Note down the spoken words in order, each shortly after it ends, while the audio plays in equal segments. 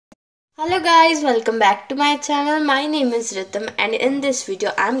Hello guys, welcome back to my channel. My name is Ritam and in this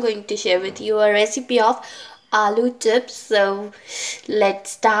video I'm going to share with you a recipe of aloo chips. So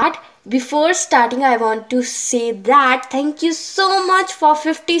let's start. Before starting I want to say that thank you so much for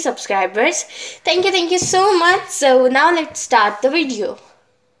 50 subscribers. Thank you so much. So now let's start the video.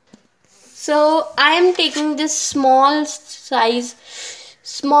 So I am taking this small size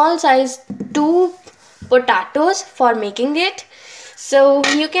 2 potatoes for making it. So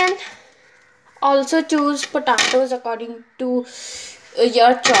you can also choose potatoes according to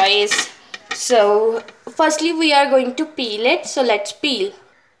your choice. So firstly we are going to peel it, so let's peel.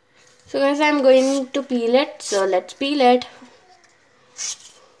 So guys, I'm going to peel it, so let's peel it.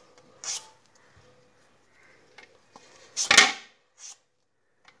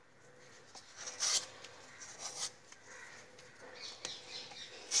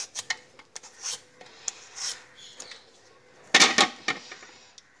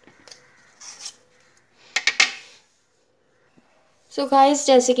 So guys,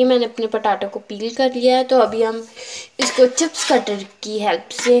 जैसे कि मैंने अपने potato को पील कर लिया है, तो अभी हम इसको चिप्स कटर की हेल्प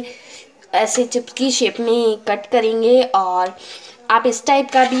से ऐसे चिप्स की शेप में कट करेंगे। और आप इस टाइप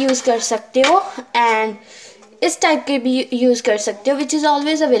का भी यूज़ कर सकते हो एंड इस टाइप के भी यूज़ कर सकते हो, which is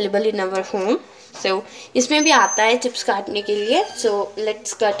always available in our home. सो इसमें भी आता है चिप्स काटने के लिए। So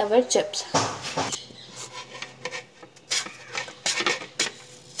let's cut our chips.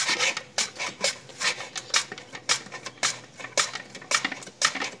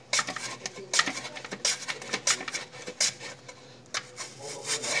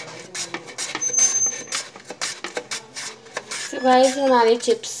 Guys, हमारे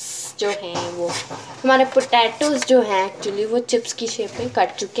चिप्स जो हैं वो हमारे पोटैटोज़ जो हैं एक्चुअली वो चिप्स की शेप में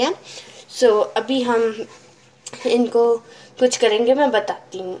कट चुके हैं। सो अभी हम इनको कुछ करेंगे, मैं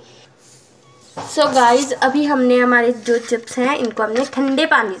बताती हूँ। सो गाइस, अभी हमने हमारे जो चिप्स हैं इनको हमने ठंडे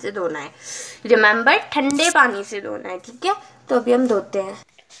पानी से धोना है। रिमेंबर, ठंडे पानी से धोना है, ठीक है। तो अभी हम धोते हैं।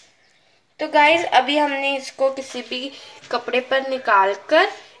 तो गाइस, अभी हमने इसको किसी भी कपड़े पर निकाल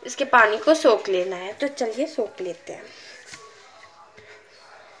कर इसके पानी को सोख लेना है। तो चलिए सोख लेते हैं।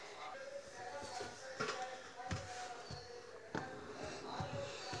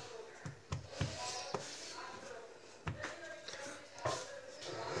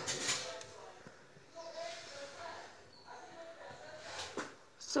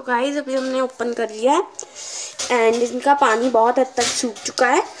 सो गाइस, अभी हमने ओपन कर लिया है एंड इनका पानी बहुत हद तक सूख चुका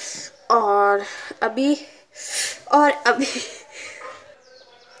है। और अभी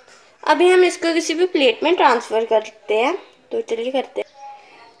अभी हम इसको किसी भी प्लेट में ट्रांसफ़र करते हैं। तो चलिए करते हैं।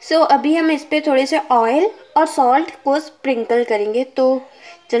 सो अभी हम इस पर थोड़े से ऑयल और सॉल्ट को स्प्रिंकल करेंगे। तो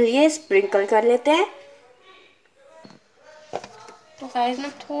चलिए स्प्रिंकल कर लेते हैं। तो गाइस,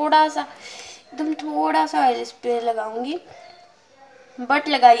 मैं थोड़ा सा ऑयल इस पर लगाऊंगी, बट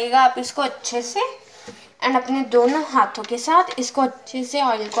लगाइएगा आप इसको अच्छे से एंड अपने दोनों हाथों के साथ इसको अच्छे से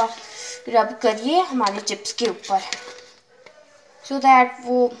ऑयल को रब करिए हमारे चिप्स के ऊपर, सो दैट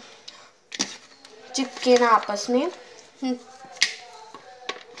वो चिपके ना आपस में।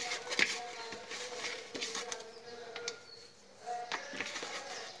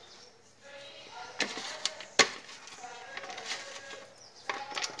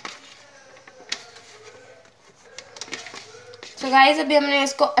 तो गाइस, अभी हमने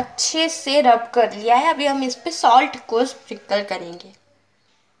इसको अच्छे से रब कर लिया है। अभी हम इस पे सॉल्ट को स्प्रिंकल करेंगे।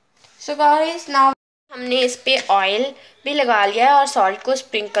 सो गाइस, नाउ हमने इस पे ऑयल भी लगा लिया है और सॉल्ट को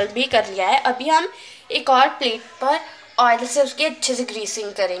स्प्रिंकल भी कर लिया है। अभी हम एक और प्लेट पर ऑयल से उसकी अच्छे से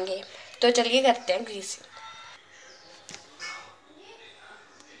ग्रीसिंग करेंगे। तो चलिए करते हैं greasing.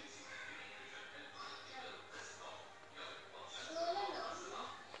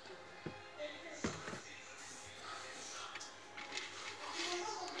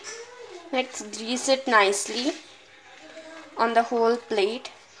 Let's grease it nicely on the whole plate.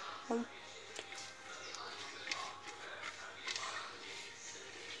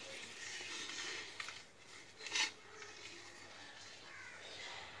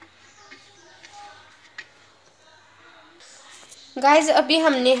 Guys, अभी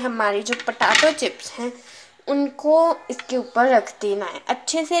हमने हमारी जो पोटैटो चिप्स हैं उनको इसके ऊपर रख देना है।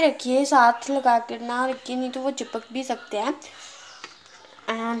 अच्छे से रखिए, साथ लगा कर ना रखिए, नहीं तो वो चिपक भी सकते हैं।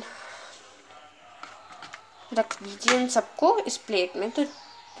 एंड रख दीजिए इन सबको इस प्लेट में। तो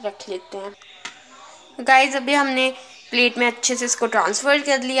रख लेते हैं। गाइस, अभी हमने प्लेट में अच्छे से इसको ट्रांसफ़र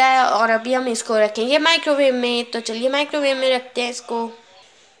कर लिया है और अभी हम इसको रखेंगे माइक्रोवेव में। तो चलिए माइक्रोवेव में रखते हैं इसको।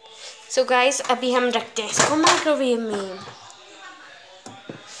 सो गाइस, अभी हम रखते हैं इसको माइक्रोवेव में।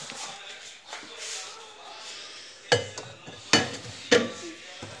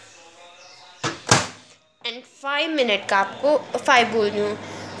 एंड 5 मिनट का आपको 5 बोल रही हूँ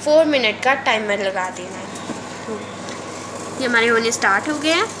 4 मिनट का टाइमर लगा देना है। ये हमारे होने स्टार्ट हो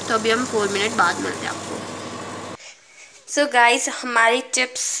गए हैं, तो अभी हम 4 मिनट बाद मिलते हैं आपको। सो गाइस, हमारी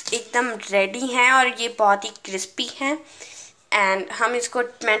चिप्स एकदम रेडी हैं और ये बहुत ही क्रिस्पी हैं एंड हम इसको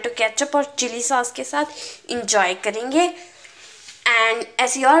टमाटो केचप और चिली सॉस के साथ इंजॉय करेंगे। एंड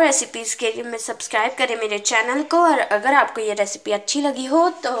ऐसी और रेसिपीज़ के लिए मैं सब्सक्राइब करें मेरे चैनल को, और अगर आपको ये रेसिपी अच्छी लगी हो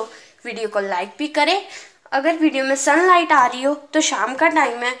तो वीडियो को लाइक भी करें। अगर वीडियो में सनलाइट आ रही हो तो शाम का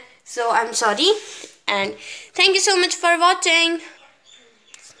टाइम है, सो I am sorry and thank you so much for watching.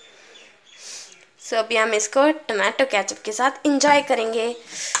 सो अभी हम इसको टमाटो केचप के साथ इंजॉय करेंगे।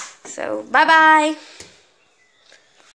 सो बाय बाय।